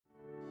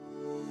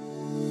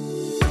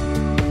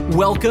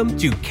Welcome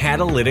to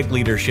Catalytic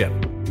Leadership,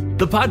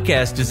 the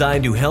podcast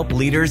designed to help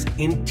leaders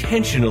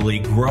intentionally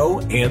grow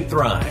and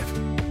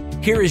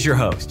thrive. Here is your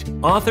host,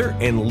 author,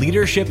 and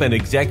leadership and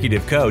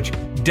executive coach,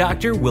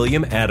 Dr.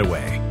 William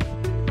Attaway.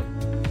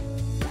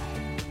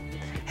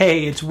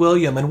 Hey, it's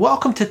William, and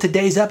welcome to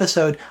today's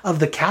episode of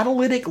the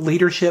Catalytic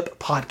Leadership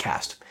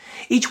Podcast.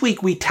 Each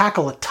week, we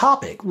tackle a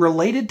topic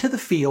related to the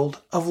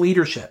field of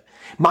leadership.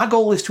 My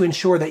goal is to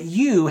ensure that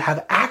you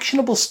have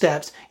actionable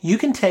steps you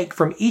can take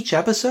from each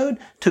episode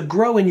to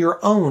grow in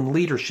your own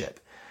leadership.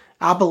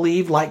 I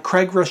believe, like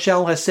Craig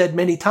Rochelle has said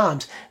many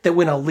times, that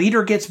when a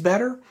leader gets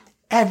better,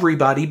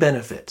 everybody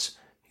benefits.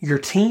 Your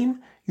team,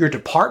 your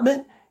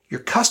department,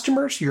 your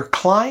customers, your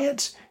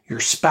clients,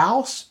 your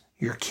spouse,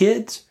 your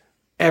kids,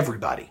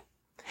 everybody.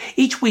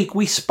 Each week,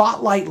 we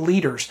spotlight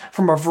leaders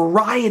from a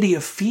variety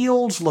of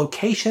fields,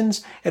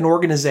 locations, and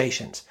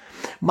organizations.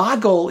 My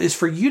goal is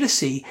for you to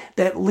see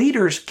that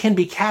leaders can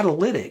be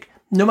catalytic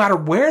no matter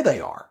where they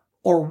are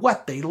or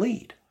what they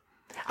lead.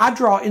 I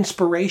draw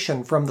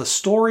inspiration from the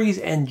stories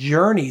and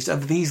journeys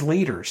of these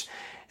leaders,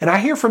 and I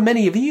hear from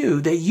many of you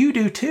that you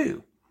do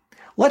too.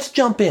 Let's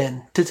jump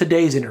in to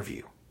today's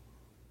interview.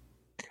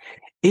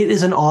 It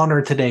is an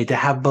honor today to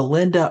have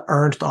Belinda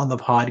Ernst on the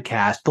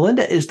podcast.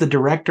 Belinda is the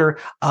director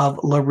of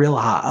La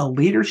Rilha, a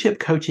leadership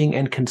coaching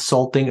and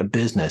consulting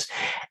business.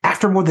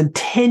 After more than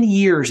 10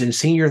 years in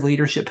senior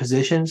leadership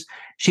positions,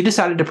 she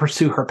decided to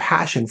pursue her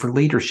passion for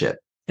leadership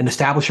and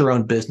establish her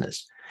own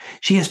business.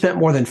 She has spent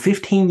more than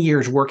 15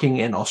 years working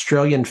in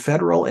Australian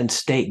federal and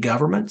state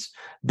governments,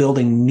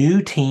 building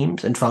new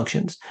teams and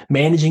functions,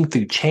 managing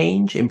through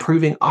change,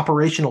 improving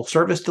operational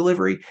service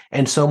delivery,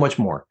 and so much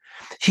more.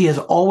 She has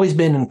always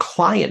been in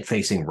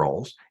client-facing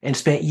roles and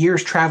spent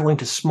years traveling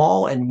to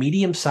small and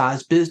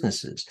medium-sized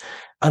businesses,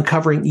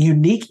 uncovering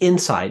unique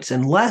insights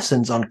and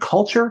lessons on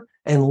culture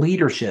and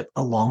leadership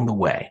along the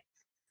way.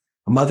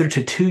 A mother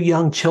to 2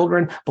 young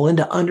children,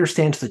 Belinda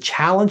understands the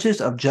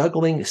challenges of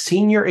juggling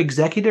senior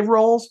executive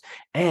roles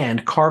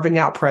and carving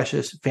out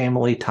precious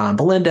family time.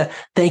 Belinda,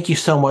 thank you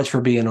so much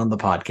for being on the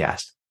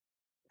podcast.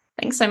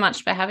 Thanks so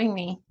much for having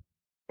me.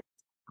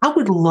 I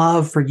would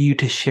love for you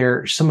to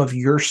share some of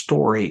your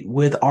story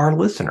with our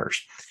listeners,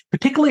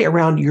 particularly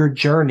around your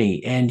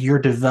journey and your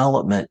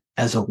development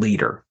as a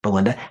leader.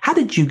 Belinda, how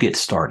did you get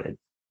started?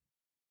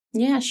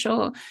 Yeah,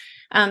 sure.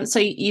 So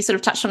you sort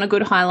of touched on a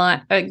good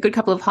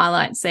couple of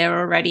highlights there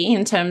already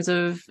in terms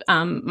of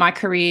my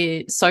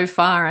career so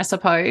far, I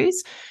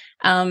suppose.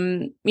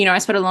 I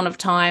spent a lot of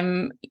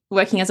time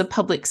working as a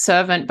public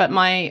servant, but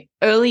my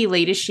early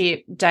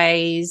leadership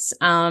days,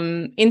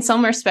 in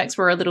some respects,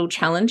 were a little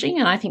challenging.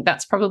 And I think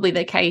that's probably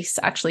the case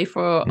actually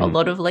for a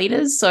lot of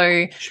leaders.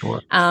 So Sure.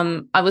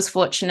 I was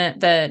fortunate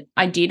that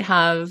I did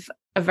have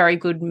a very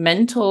good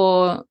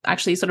mentor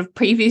actually sort of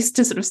previous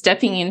to sort of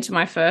stepping into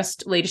my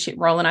first leadership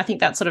role. And I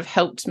think that sort of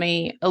helped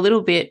me a little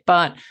bit.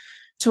 But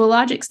to a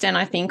large extent,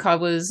 I think I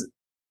was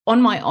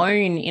on my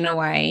own in a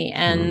way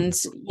and,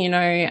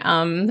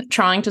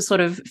 trying to sort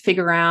of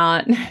figure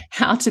out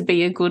how to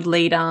be a good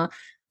leader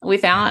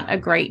without a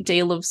great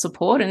deal of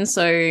support. And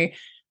so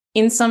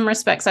in some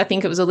respects, I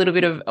think it was a little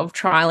bit of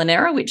trial and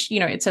error, which,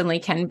 it certainly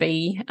can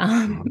be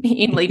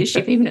in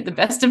leadership, even at the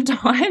best of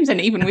times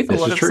and even with a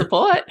lot of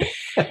support.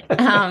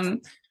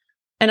 And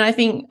I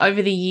think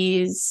over the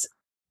years,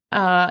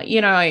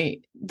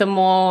 the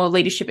more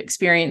leadership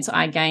experience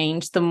I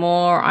gained, the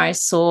more I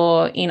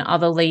saw in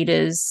other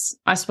leaders,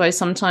 I suppose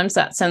sometimes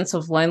that sense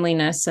of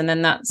loneliness. And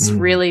then that's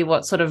really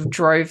what sort of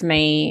drove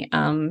me,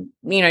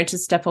 to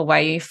step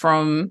away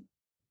from,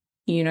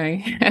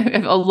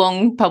 a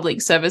long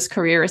public service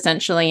career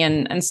essentially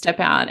and step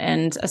out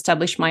and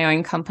establish my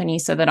own company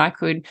so that I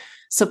could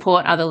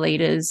support other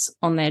leaders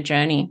on their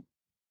journey.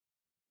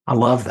 I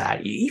love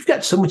that. You've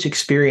got so much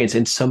experience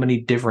in so many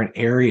different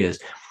areas.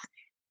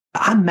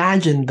 I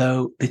imagine,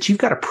 though, that you've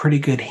got a pretty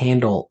good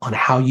handle on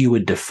how you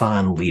would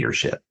define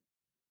leadership.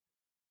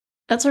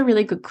 That's a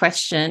really good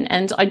question.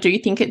 And I do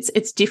think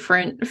it's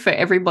different for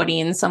everybody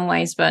in some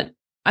ways, but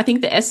I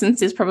think the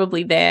essence is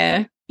probably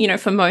there,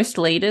 for most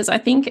leaders. I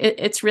think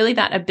it's really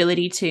that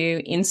ability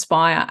to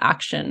inspire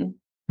action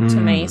to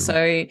me.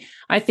 So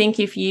I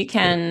think if you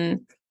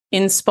can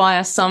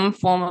inspire some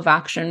form of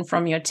action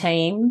from your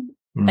team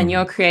and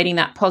you're creating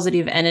that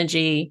positive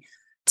energy,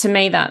 to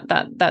me,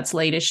 that's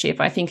leadership.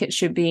 I think it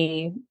should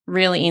be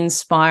really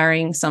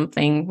inspiring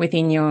something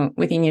within your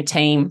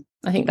team.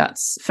 I think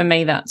for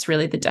me, that's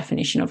really the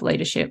definition of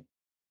leadership.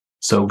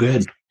 So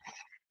good.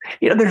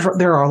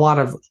 There are a lot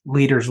of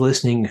leaders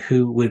listening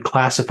who would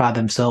classify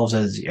themselves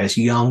as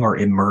young or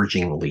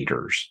emerging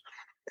leaders.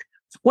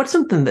 What's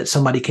something that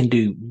somebody can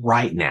do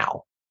right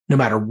now, no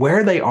matter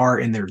where they are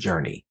in their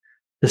journey,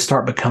 to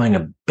start becoming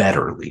a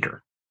better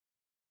leader?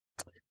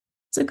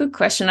 It's a good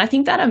question. I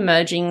think that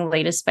emerging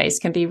leader space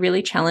can be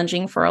really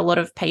challenging for a lot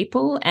of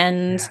people.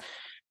 And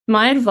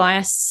my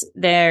advice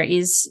there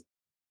is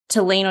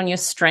to lean on your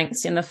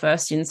strengths in the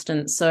first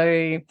instance.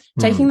 So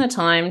taking the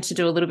time to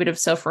do a little bit of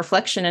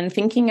self-reflection and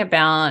thinking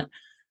about,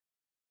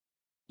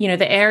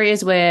 the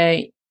areas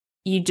where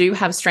you do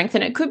have strength.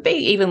 And it could be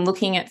even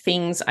looking at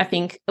things, I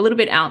think, a little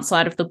bit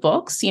outside of the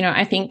box.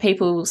 I think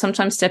people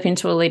sometimes step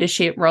into a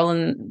leadership role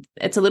and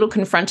it's a little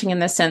confronting in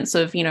the sense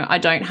of, I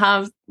don't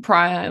have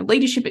prior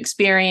leadership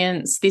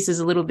experience. This is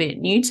a little bit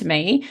new to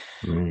me.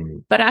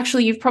 But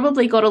actually, you've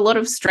probably got a lot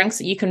of strengths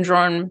that you can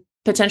draw on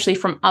potentially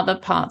from other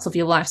parts of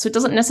your life. So it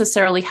doesn't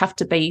necessarily have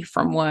to be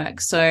from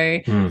work. So,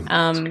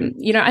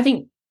 I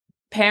think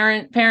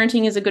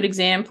parenting is a good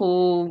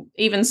example,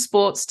 even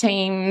sports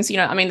teams,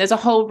 there's a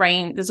whole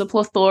range, there's a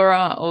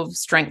plethora of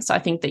strengths I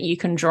think that you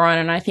can draw on.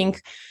 And I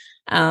think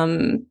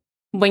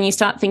when you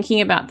start thinking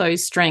about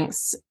those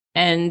strengths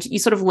and you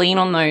sort of lean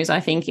on those,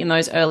 I think in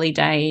those early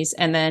days,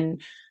 and then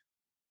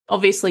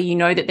obviously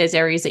that there's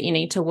areas that you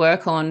need to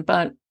work on,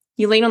 but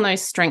you lean on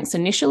those strengths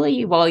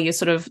initially while you're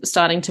sort of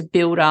starting to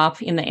build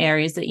up in the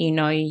areas that you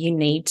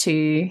need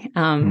to,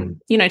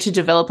 to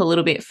develop a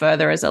little bit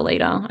further as a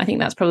leader. I think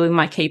that's probably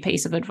my key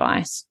piece of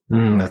advice.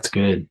 That's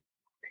good.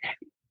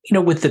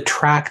 With the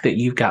track that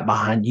you've got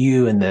behind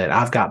you and that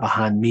I've got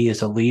behind me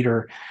as a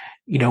leader,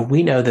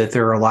 we know that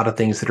there are a lot of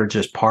things that are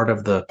just part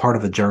of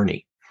the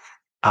journey.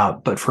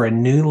 But for a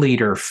new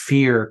leader,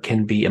 fear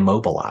can be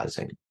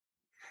immobilizing.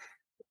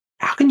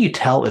 How can you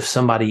tell if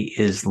somebody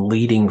is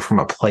leading from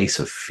a place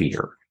of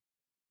fear?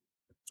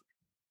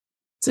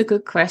 It's a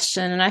good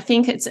question. And I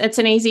think it's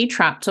an easy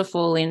trap to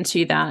fall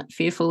into, that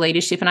fearful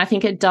leadership. And I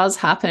think it does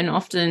happen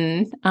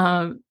often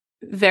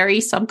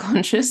very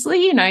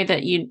subconsciously,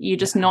 that you're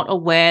just not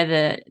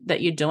aware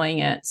that you're doing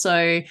it.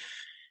 So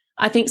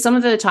I think some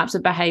of the types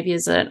of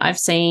behaviors that I've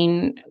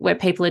seen where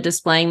people are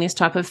displaying this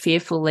type of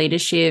fearful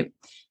leadership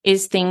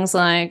is things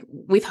like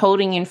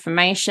withholding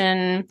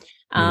information.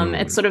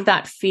 It's sort of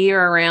that fear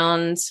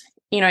around,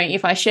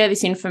 if I share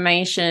this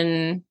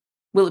information,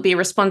 will it be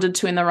responded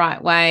to in the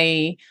right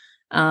way?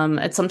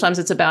 Sometimes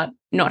it's about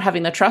not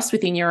having the trust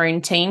within your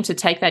own team to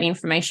take that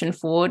information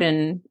forward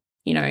and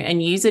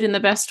use it in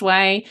the best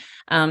way.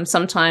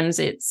 Sometimes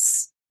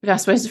it's, I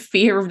suppose,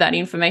 fear of that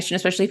information,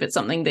 especially if it's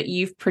something that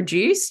you've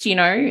produced,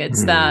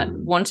 it's that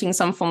wanting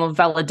some form of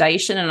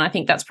validation. And I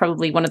think that's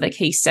probably one of the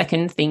key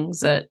second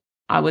things that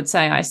I would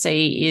say I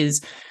see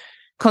is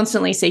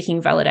constantly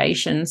seeking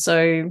validation.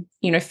 So,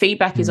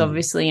 feedback is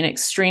obviously an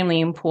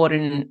extremely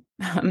important,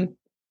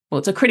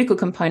 it's a critical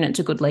component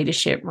to good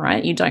leadership,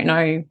 right? You don't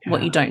know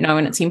what you don't know,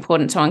 and it's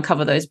important to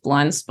uncover those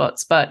blind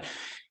spots, but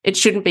it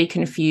shouldn't be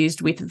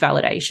confused with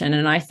validation.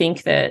 And I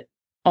think that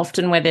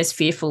often where there's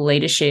fearful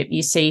leadership,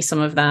 you see some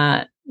of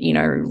that,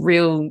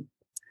 real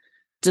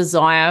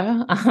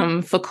desire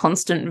for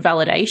constant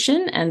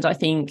validation. And I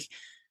think,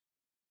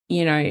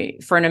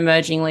 for an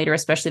emerging leader,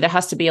 especially, there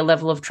has to be a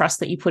level of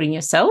trust that you put in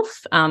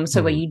yourself.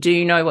 So where you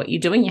do know what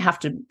you're doing, you have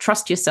to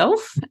trust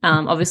yourself.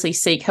 Obviously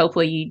seek help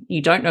where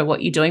you don't know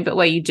what you're doing, but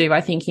where you do, I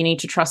think you need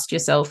to trust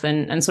yourself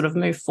and sort of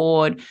move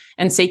forward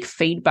and seek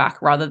feedback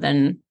rather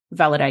than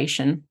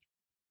validation.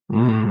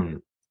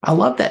 I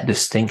love that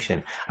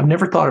distinction. I've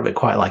never thought of it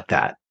quite like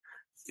that.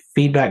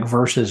 Feedback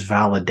versus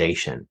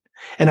validation.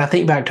 And I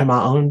think back to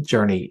my own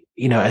journey,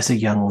 as a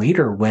young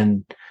leader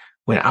when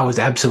I was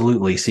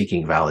absolutely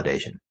seeking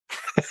validation.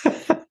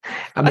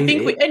 I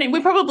think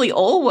we probably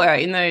all were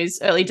in those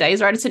early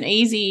days, right? It's an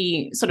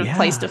easy sort of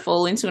place to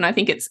fall into. And I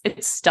think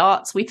it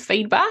starts with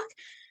feedback.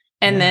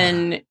 And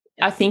then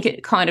I think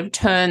it kind of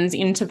turns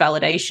into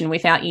validation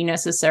without you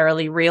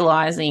necessarily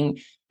realizing.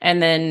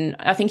 And then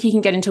I think you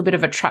can get into a bit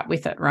of a trap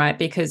with it, right?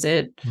 Because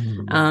it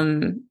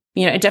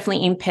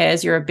definitely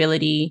impairs your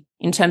ability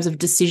in terms of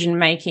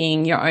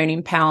decision-making, your own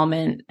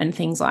empowerment and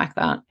things like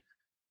that.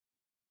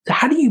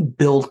 How do you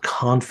build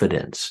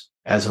confidence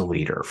as a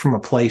leader from a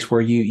place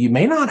where you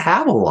may not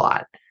have a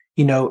lot,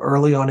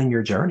 early on in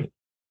your journey?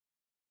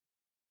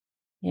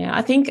 Yeah,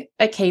 I think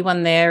a key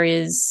one there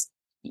is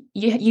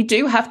you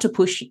do have to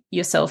push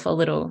yourself a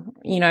little,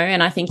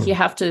 and I think you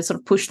have to sort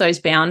of push those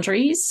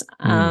boundaries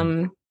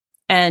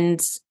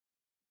and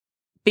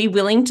be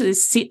willing to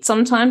sit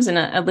sometimes in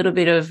a little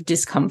bit of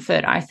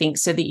discomfort, I think,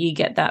 so that you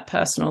get that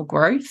personal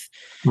growth.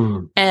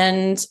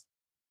 And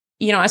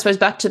I suppose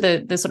back to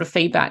the sort of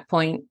feedback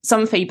point,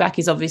 some feedback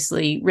is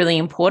obviously really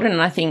important.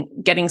 And I think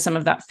getting some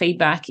of that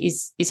feedback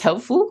is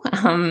helpful.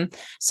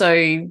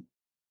 So,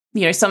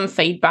 some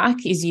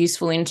feedback is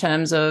useful in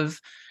terms of,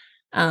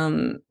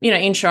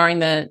 ensuring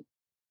that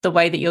the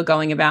way that you're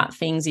going about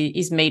things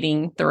is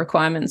meeting the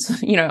requirements,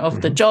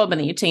 of the job and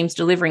that your team's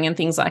delivering and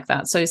things like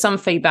that. So some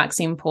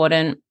feedback's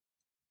important.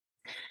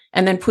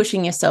 And then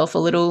pushing yourself a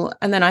little.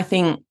 And then I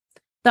think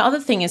the other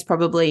thing is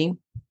probably,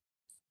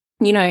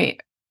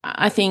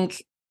 I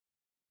think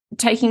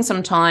taking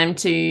some time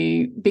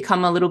to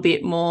become a little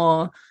bit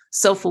more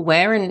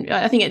self-aware, and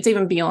I think it's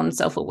even beyond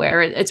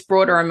self-aware, it's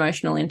broader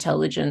emotional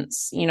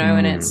intelligence,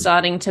 and it's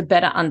starting to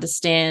better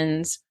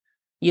understand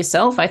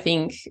yourself. I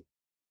think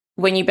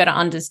when you better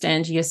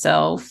understand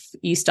yourself,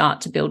 you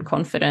start to build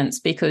confidence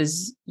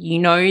because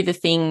the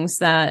things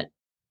that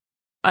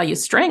are your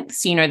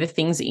strengths, the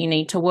things that you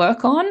need to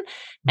work on.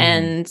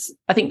 And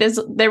I think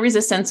there is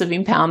a sense of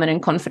empowerment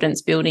and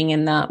confidence building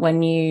in that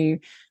when you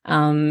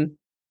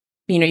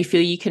you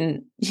feel you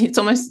can, it's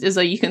almost as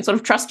though you can sort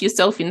of trust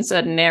yourself in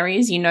certain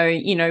areas, you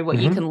know what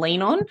you can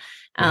lean on.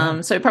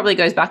 So it probably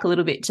goes back a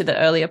little bit to the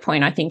earlier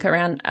point, I think,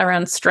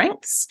 around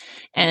strengths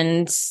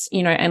and,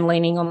 and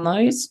leaning on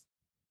those.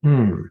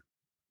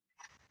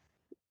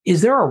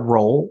 Is there a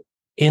role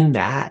in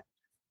that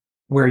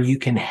where you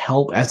can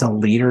help as a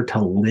leader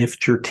to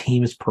lift your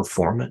team's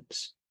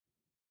performance?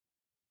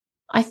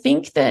 I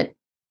think that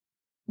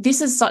this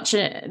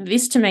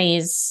to me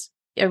is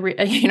a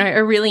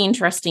really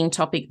interesting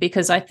topic,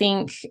 because I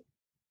think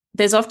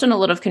there's often a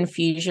lot of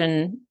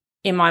confusion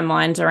in my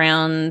mind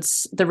around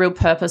the real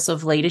purpose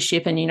of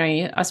leadership. And,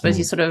 I suppose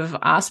you sort of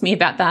asked me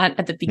about that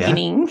at the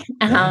beginning.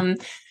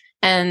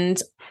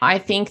 And I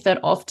think that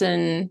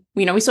often,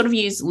 we sort of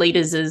use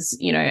leaders as,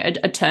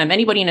 a term.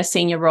 Anybody in a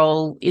senior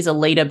role is a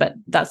leader, but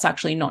that's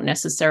actually not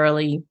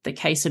necessarily the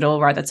case at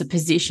all, right? That's a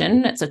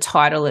position, it's a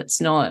title,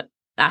 it's not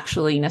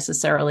actually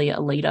necessarily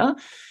a leader.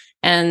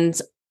 And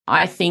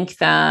I think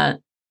that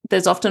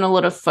there's often a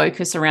lot of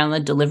focus around the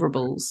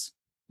deliverables,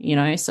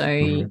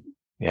 so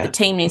the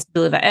team needs to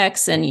deliver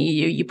X, and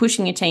you're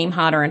pushing your team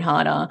harder and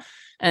harder.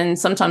 And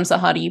sometimes the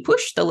harder you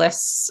push, the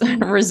less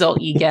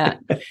result you get.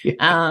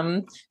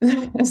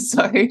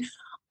 So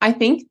I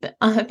think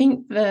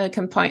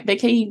the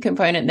key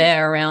component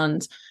there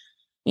around,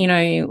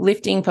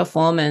 lifting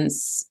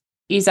performance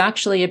is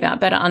actually about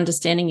better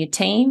understanding your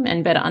team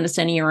and better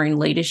understanding your own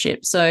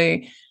leadership. So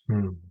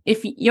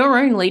if your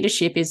own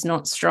leadership is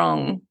not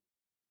strong,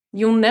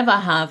 you'll never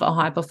have a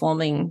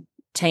high-performing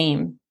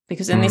team,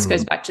 because then this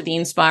goes back to the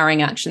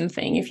inspiring action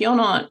thing. If you're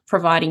not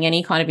providing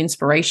any kind of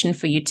inspiration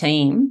for your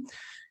team,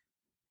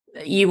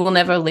 you will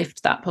never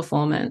lift that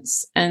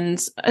performance.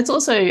 And it's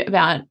also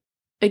about,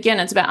 again,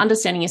 it's about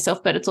understanding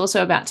yourself, but it's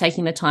also about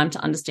taking the time to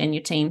understand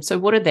your team. So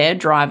what are their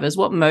drivers?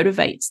 What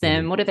motivates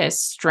them? What are their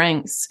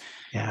strengths?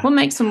 What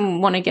makes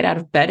them want to get out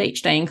of bed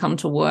each day and come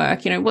to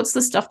work? What's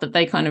the stuff that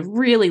they kind of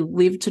really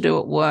live to do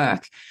at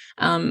work?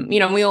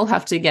 We all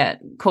have to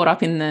get caught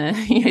up in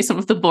the, some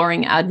of the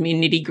boring admin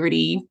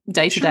nitty-gritty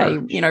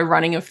day-to-day,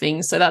 running of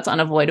things. So that's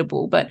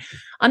unavoidable. But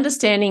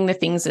understanding the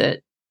things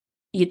that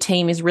your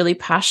team is really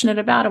passionate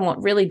about and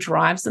what really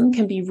drives them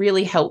can be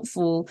really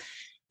helpful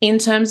in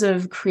terms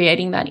of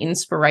creating that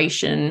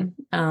inspiration,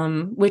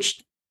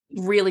 which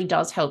really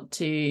does help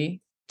to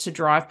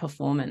drive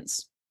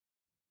performance.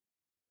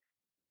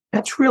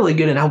 That's really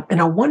good.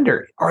 And I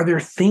wonder, are there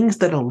things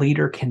that a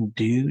leader can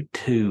do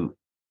to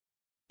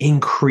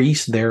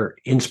increase their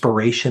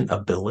inspiration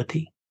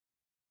ability,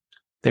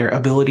 their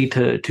ability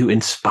to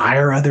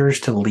inspire others,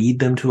 to lead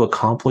them to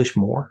accomplish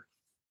more?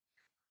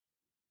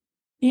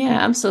 Yeah,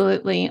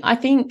 absolutely. I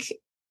think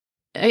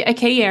a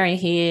key area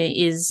here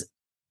is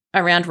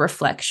around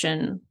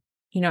reflection.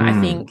 I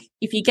think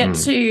if you get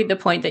to the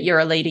point that you're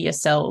a leader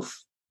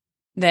yourself,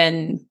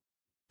 then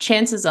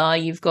chances are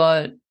you've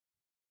got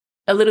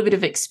a little bit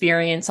of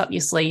experience up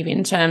your sleeve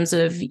in terms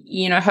of,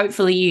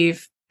 hopefully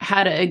you've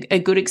had a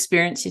good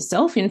experience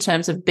yourself in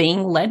terms of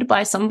being led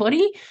by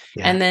somebody.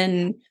 And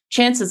then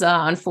chances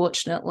are,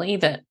 unfortunately,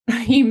 that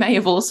you may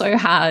have also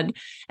had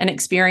an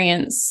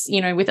experience,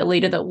 with a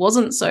leader that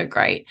wasn't so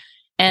great.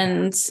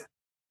 And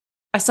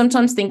I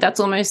sometimes think that's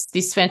almost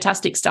this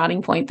fantastic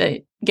starting point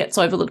that gets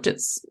overlooked.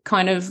 It's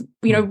kind of,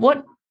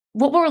 what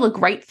were all the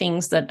great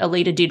things that a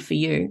leader did for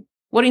you?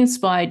 What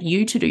inspired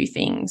you to do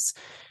things?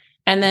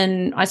 And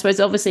then I suppose,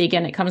 obviously,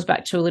 again, it comes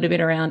back to a little bit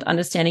around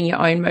understanding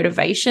your own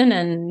motivation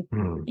and,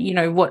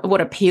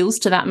 what appeals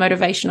to that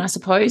motivation, I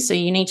suppose. So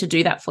you need to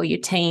do that for your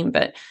team.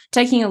 But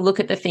taking a look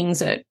at the things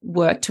that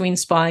work to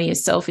inspire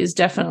yourself is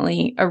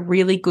definitely a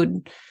really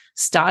good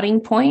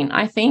starting point,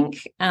 I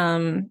think,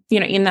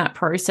 in that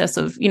process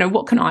of,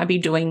 what can I be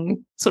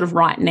doing sort of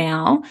right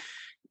now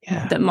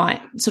that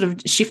might sort of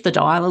shift the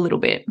dial a little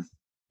bit.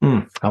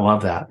 I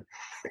love that.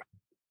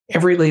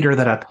 Every leader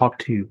that I talk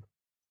to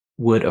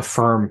would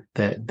affirm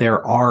that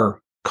there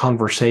are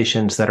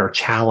conversations that are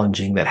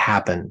challenging that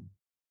happen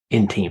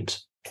in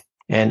teams,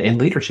 and in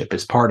leadership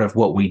is part of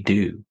what we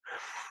do.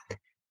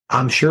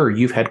 I'm sure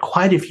you've had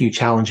quite a few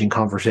challenging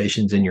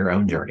conversations in your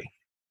own journey.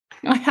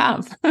 I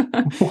have.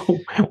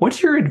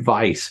 What's your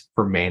advice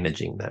for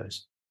managing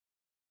those?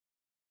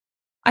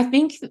 I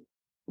think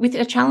with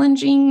a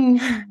challenging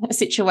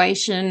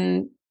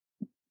situation,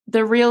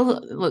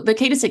 the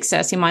key to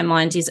success in my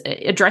mind is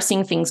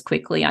addressing things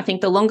quickly. I think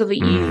the longer that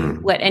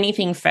you let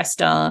anything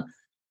fester,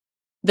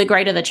 the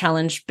greater the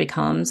challenge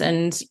becomes.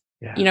 And,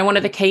 one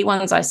of the key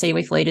ones I see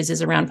with leaders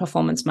is around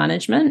performance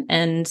management.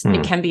 And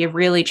it can be a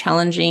really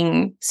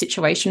challenging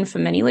situation for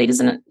many leaders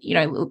and,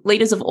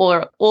 leaders of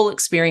all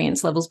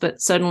experience levels,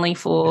 but certainly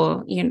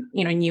for, new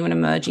and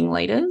emerging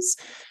leaders.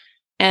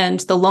 And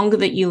the longer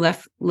that you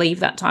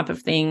leave that type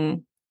of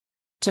thing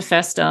to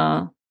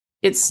fester,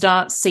 it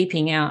starts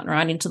seeping out,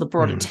 right, into the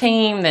broader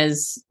team.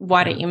 There's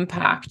wider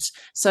impact.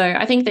 So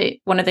I think that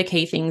one of the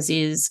key things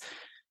is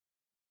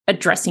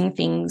addressing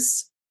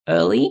things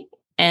early,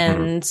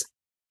 and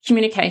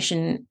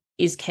communication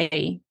is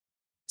key.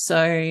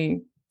 So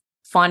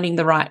finding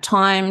the right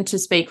time to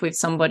speak with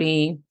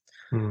somebody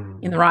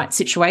in the right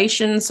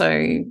situation.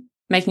 So,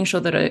 making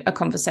sure that a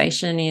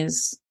conversation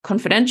is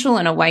confidential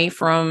and away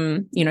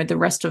from, the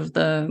rest of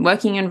the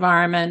working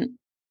environment.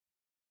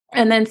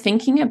 And then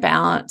thinking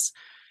about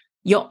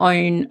your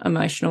own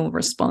emotional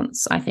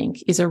response, I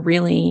think, is a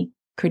really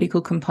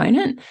critical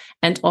component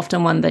and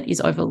often one that is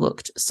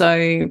overlooked.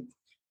 So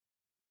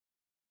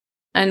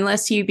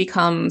unless you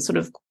become sort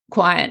of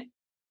quite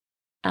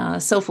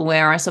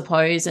self-aware, I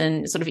suppose,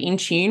 and sort of in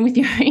tune with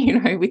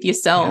your, with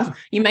yourself,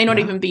 you may not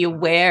even be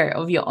aware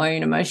of your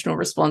own emotional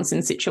response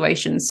in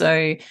situations.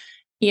 So,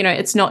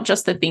 it's not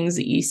just the things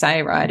that you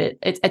say, right?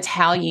 It's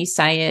how you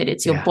say it.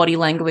 It's your body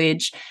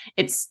language.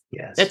 It's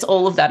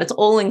all of that. It's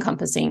all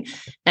encompassing.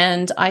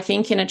 And I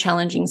think in a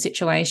challenging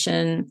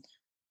situation,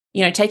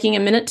 taking a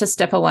minute to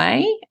step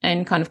away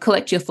and kind of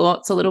collect your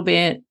thoughts a little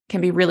bit can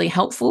be really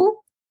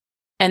helpful.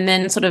 And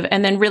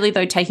then really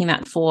though, taking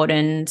that forward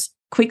and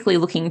quickly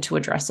looking to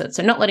address it.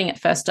 So not letting it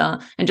fester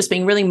and just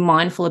being really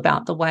mindful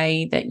about the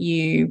way that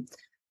you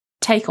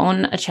take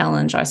on a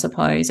challenge, I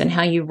suppose, and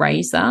how you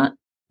raise that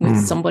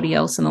with somebody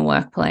else in the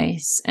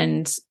workplace.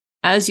 And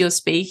as you're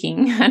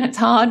speaking, and it's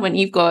hard when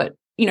you've got,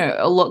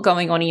 a lot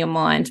going on in your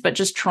mind, but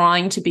just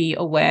trying to be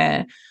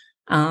aware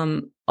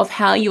of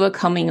how you are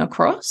coming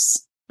across,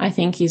 I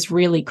think is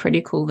really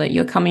critical, that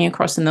you're coming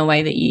across in the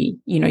way that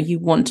you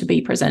want to be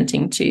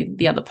presenting to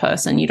the other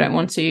person. You don't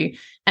want to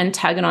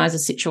antagonize a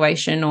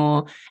situation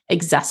or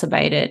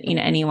exacerbate it in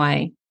any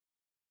way.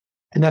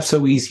 And that's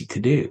so easy to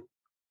do.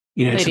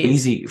 It's so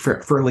easy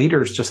for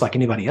leaders, just like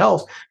anybody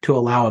else, to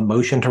allow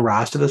emotion to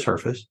rise to the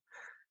surface.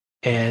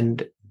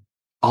 And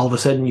all of a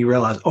sudden you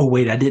realize, oh,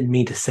 wait, I didn't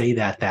mean to say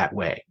that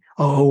way.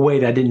 Oh,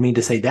 wait, I didn't mean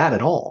to say that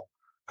at all.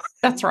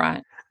 That's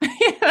right.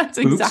 Yeah, that's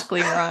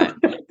exactly right.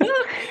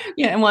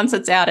 Yeah, and once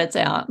it's out, it's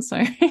out.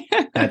 So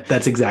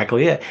that's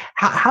exactly it.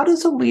 How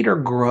does a leader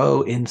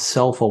grow in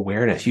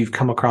self-awareness? You've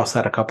come across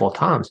that a couple of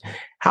times.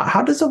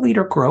 How does a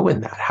leader grow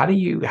in that? How do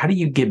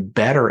you get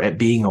better at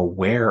being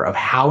aware of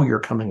how you're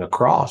coming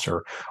across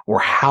or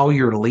how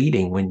you're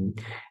leading when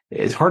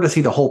it's hard to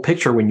see the whole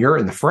picture when you're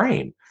in the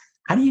frame?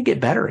 How do you get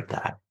better at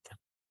that?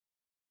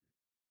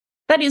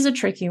 That is a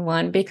tricky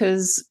one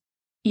because,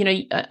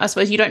 I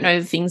suppose you don't know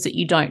the things that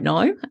you don't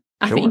know.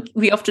 I think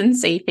we often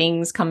see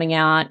things coming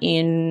out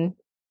in,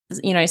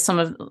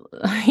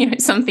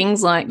 some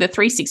things like the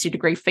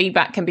 360-degree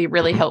feedback can be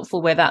really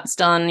helpful where that's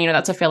done.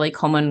 That's a fairly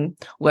common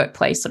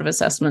workplace sort of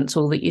assessment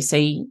tool that you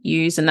see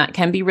used, and that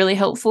can be really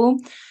helpful.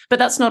 But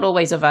that's not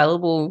always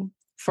available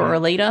for a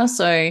leader.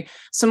 So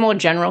some more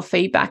general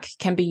feedback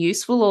can be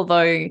useful,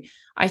 although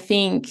I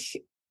think,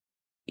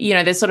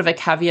 there's sort of a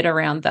caveat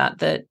around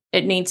that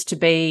it needs to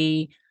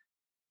be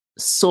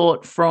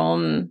sought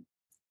from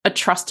a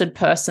trusted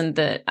person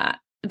that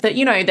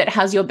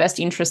has your best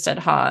interest at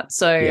heart.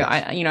 So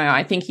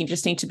I think you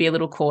just need to be a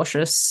little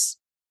cautious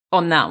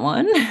on that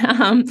one.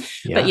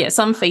 But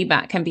some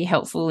feedback can be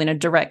helpful in a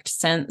direct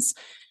sense.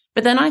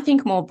 But then I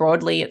think more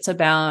broadly, it's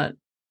about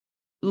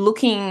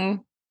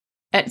looking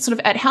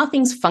at how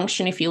things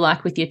function, if you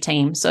like, with your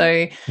team.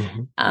 So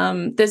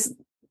there's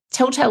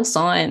telltale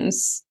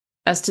signs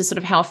as to sort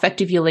of how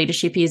effective your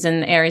leadership is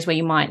and areas where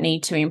you might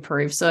need to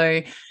improve.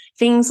 So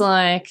things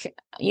like,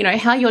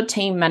 how your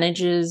team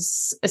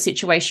manages a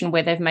situation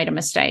where they've made a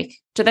mistake.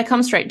 Do they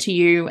come straight to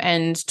you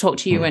and talk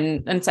to you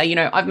and say,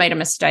 I've made a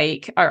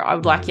mistake, or I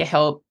would like your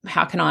help.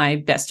 How can I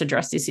best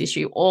address this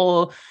issue?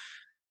 Or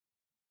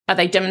are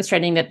they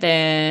demonstrating that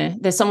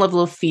there's some level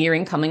of fear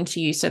in coming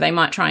to you, so they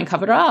might try and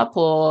cover it up,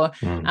 or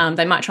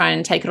they might try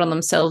and take it on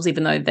themselves,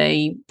 even though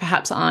they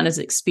perhaps aren't as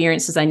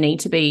experienced as they need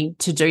to be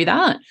to do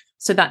that?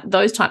 So that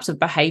those types of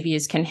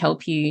behaviors can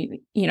help you,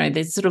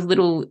 there's sort of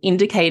little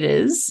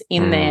indicators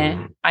in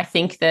there, I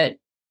think, that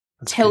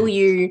tell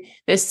you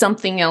there's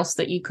something else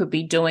that you could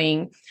be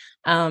doing.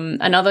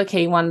 Another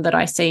key one that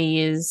I see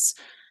is,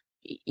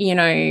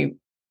 I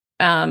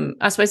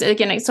suppose,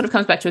 again, it sort of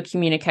comes back to a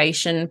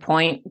communication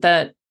point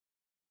that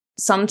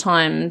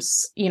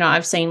sometimes,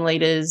 I've seen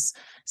leaders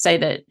say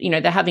that,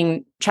 they're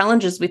having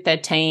challenges with their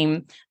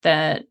team,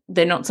 that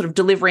they're not sort of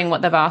delivering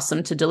what they've asked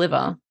them to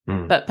deliver,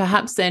 but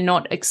perhaps they're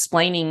not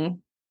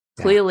explaining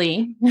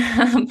clearly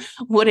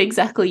what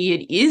exactly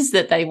it is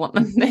that they want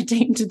their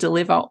team to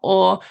deliver,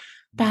 or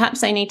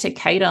perhaps they need to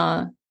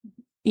cater,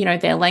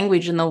 their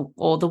language and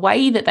the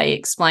way that they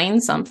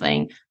explain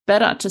something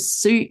better to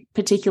suit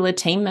particular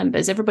team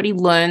members. Everybody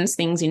learns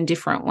things in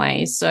different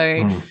ways.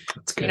 So,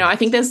 I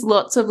think there's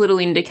lots of little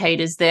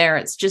indicators there.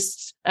 It's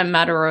just a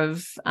matter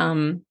of,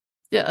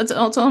 it's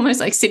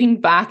almost like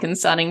sitting back and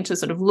starting to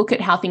sort of look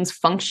at how things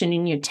function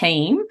in your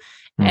team,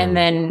 and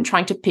then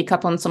trying to pick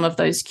up on some of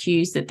those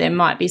cues that there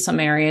might be some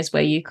areas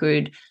where you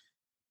could,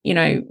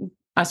 I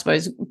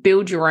suppose,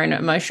 build your own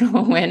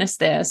emotional awareness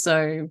there.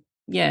 So,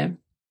 yeah.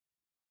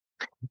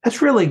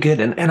 That's really good.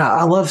 And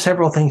I love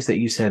several things that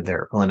you said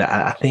there, Belinda.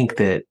 I think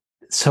that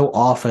so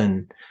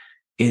often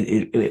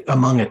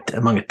among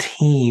a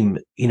team,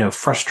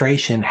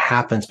 frustration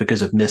happens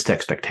because of missed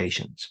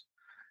expectations,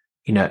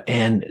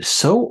 and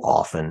so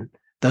often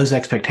those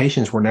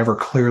expectations were never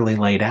clearly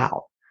laid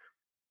out.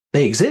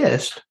 They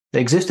exist,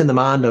 They exist in the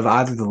mind of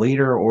either the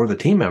leader or the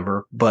team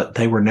member, but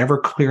they were never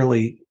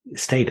clearly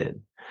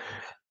stated.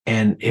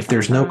 And if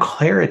there's no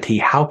clarity,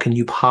 how can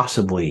you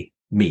possibly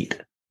meet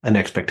an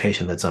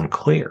expectation that's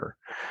unclear?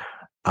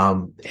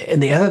 And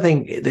the other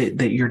thing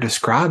that you're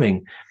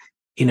describing,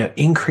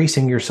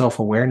 increasing your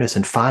self-awareness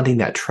and finding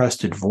that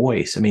trusted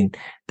voice. I mean,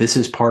 this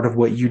is part of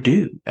what you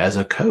do as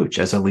a coach,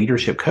 as a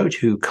leadership coach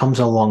who comes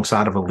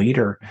alongside of a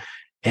leader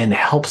and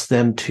helps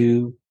them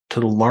to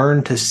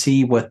learn to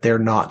see what they're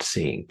not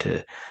seeing,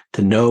 to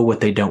know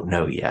what they don't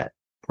know yet,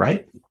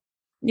 right?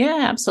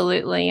 Yeah,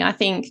 absolutely. I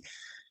think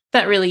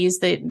that really is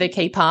the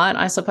key part,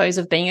 I suppose,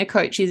 of being a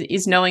coach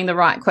is knowing the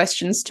right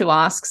questions to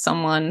ask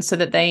someone so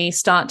that they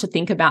start to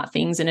think about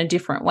things in a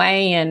different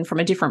way and from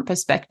a different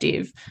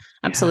perspective.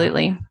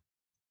 Absolutely.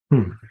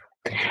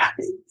 Yeah.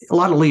 A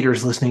lot of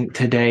leaders listening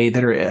today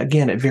that are,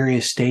 again, at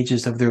various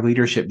stages of their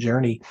leadership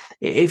journey.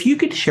 If you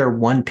could share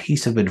one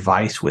piece of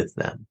advice with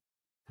them,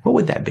 what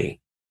would that be?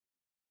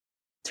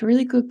 It's a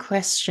really good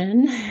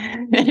question.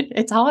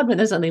 It's hard when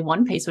there's only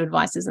one piece of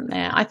advice, isn't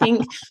there? I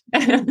think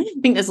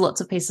there's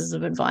lots of pieces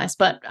of advice,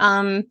 but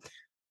I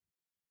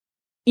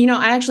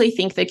actually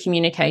think the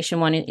communication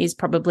one is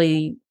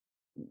probably,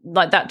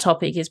 like, that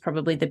topic is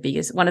probably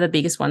one of the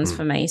biggest ones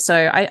for me.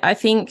 So I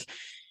think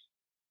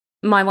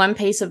my one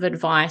piece of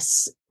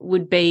advice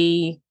would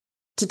be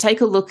to take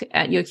a look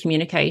at your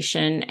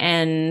communication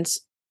and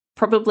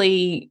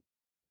probably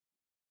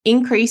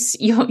increase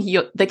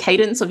the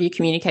cadence of your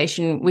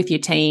communication with your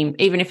team,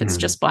 even if it's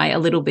just by a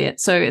little bit.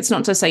 So it's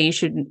not to say you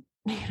should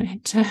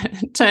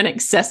turn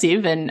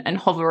excessive and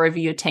hover over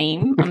your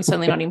team. I'm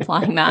certainly not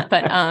implying that,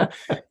 but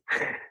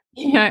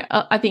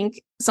I think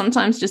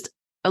sometimes just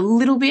a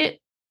little bit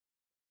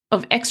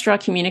of extra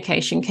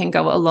communication can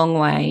go a long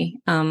way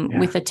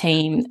with a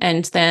team.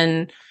 And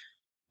then,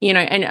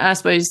 and I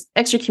suppose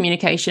extra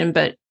communication,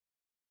 but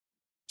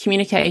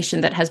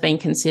communication that has been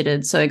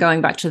considered. So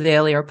going back to the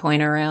earlier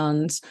point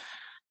around,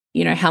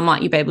 how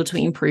might you be able to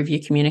improve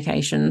your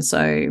communication?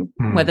 So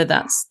whether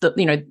that's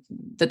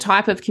the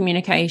type of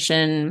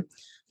communication,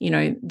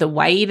 the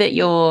way that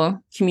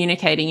you're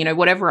communicating,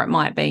 whatever it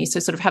might be. So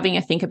sort of having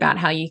a think about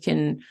how you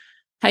can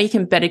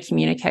better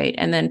communicate,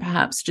 and then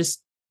perhaps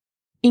just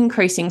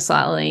increasing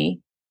slightly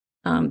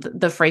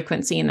the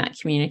frequency in that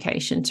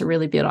communication to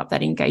really build up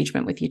that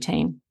engagement with your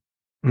team.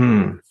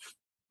 I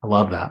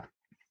love that.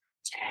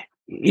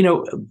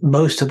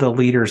 Most of the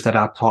leaders that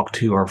I've talked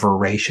to are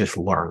voracious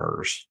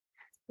learners,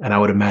 and I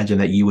would imagine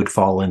that you would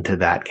fall into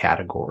that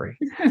category.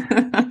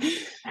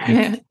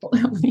 Yeah,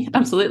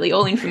 absolutely.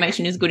 All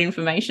information is good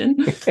information.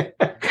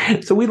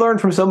 So we learn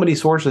from so many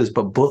sources,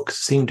 but books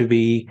seem to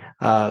be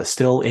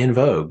still in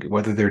vogue,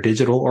 whether they're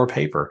digital or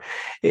paper.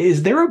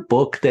 Is there a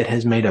book that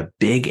has made a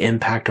big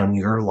impact on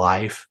your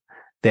life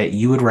that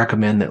you would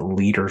recommend that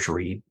leaders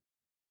read?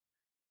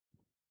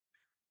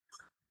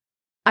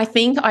 I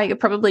think I could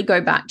probably go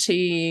back to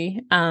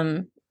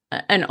an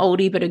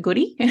oldie but a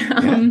goodie.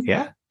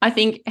 Yeah. I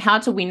think How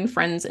to Win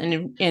Friends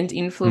and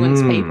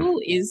Influence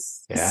People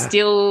is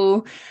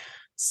still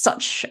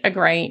such a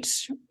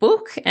great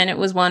book. And it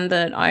was one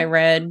that I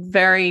read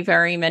very,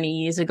 very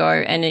many years ago,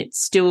 and it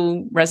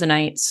still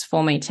resonates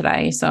for me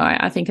today. So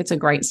I think it's a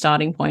great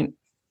starting point.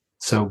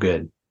 So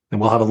good.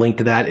 And we'll have a link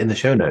to that in the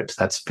show notes.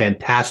 That's a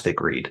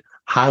fantastic read.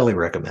 Highly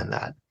recommend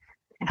that.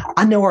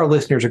 I know our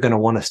listeners are going to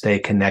want to stay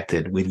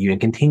connected with you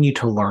and continue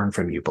to learn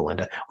from you,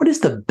 Belinda. What is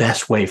the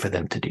best way for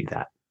them to do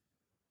that?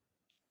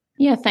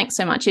 Yeah, thanks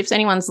so much. If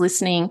anyone's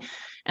listening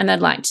and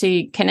they'd like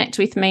to connect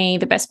with me,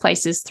 the best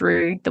place is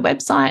through the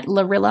website,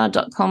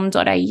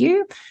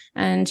 larilla.com.au,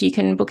 and you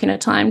can book in a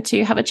time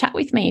to have a chat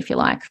with me if you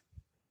like.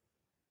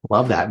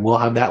 Love that. We'll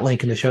have that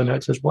link in the show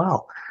notes as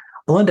well.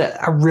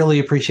 Belinda, I really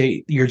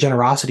appreciate your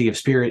generosity of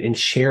spirit in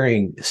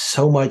sharing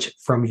so much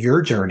from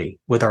your journey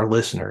with our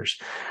listeners.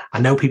 I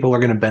know people are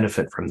going to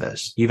benefit from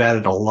this. You've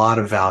added a lot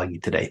of value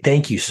today.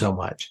 Thank you so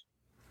much.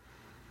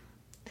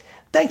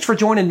 Thanks for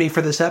joining me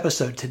for this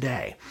episode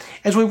today.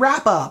 As we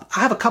wrap up, I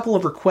have a couple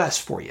of requests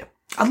for you.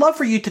 I'd love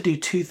for you to do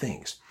two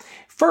things.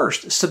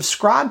 First,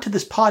 subscribe to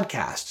this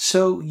podcast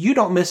so you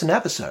don't miss an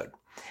episode.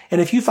 And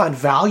if you find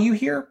value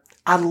here,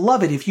 I'd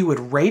love it if you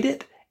would rate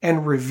it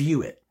and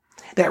review it.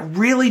 That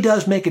really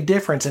does make a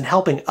difference in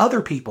helping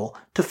other people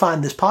to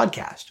find this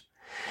podcast.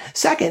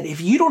 Second, if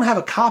you don't have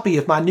a copy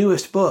of my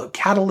newest book,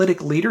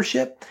 Catalytic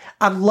Leadership,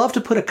 I'd love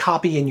to put a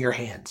copy in your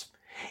hands.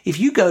 If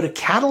you go to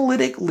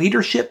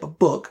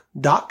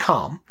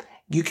catalyticleadershipbook.com,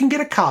 you can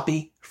get a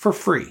copy for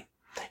free.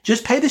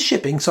 Just pay the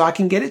shipping so I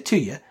can get it to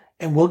you,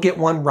 and we'll get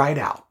one right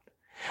out.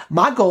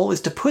 My goal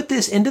is to put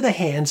this into the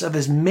hands of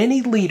as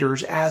many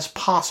leaders as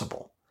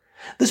possible.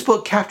 This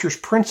book captures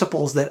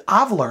principles that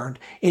I've learned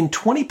in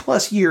 20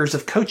 plus years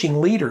of coaching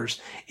leaders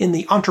in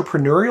the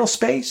entrepreneurial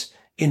space,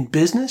 in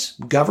business,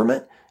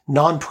 government,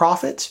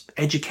 nonprofits,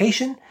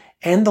 education,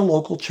 and the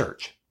local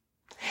church.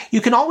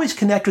 You can always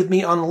connect with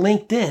me on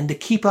LinkedIn to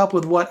keep up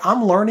with what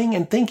I'm learning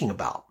and thinking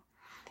about.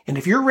 And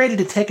if you're ready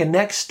to take a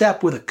next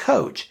step with a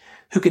coach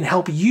who can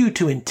help you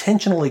to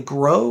intentionally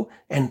grow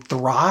and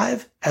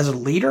thrive as a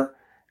leader,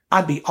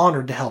 I'd be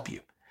honored to help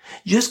you.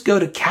 Just go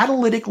to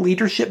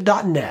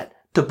catalyticleadership.net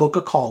to book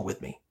a call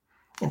with me.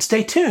 And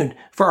stay tuned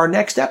for our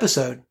next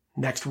episode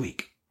next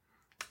week.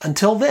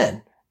 Until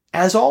then,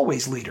 as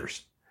always,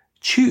 leaders,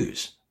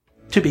 choose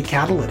to be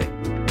catalytic.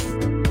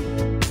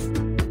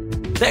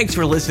 Thanks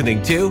for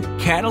listening to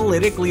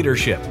Catalytic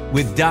Leadership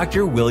with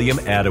Dr. William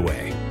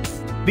Attaway.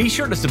 Be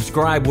sure to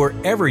subscribe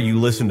wherever you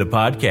listen to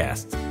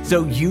podcasts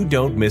so you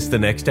don't miss the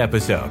next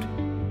episode.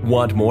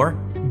 Want more?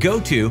 Go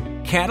to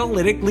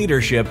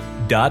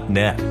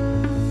catalyticleadership.net.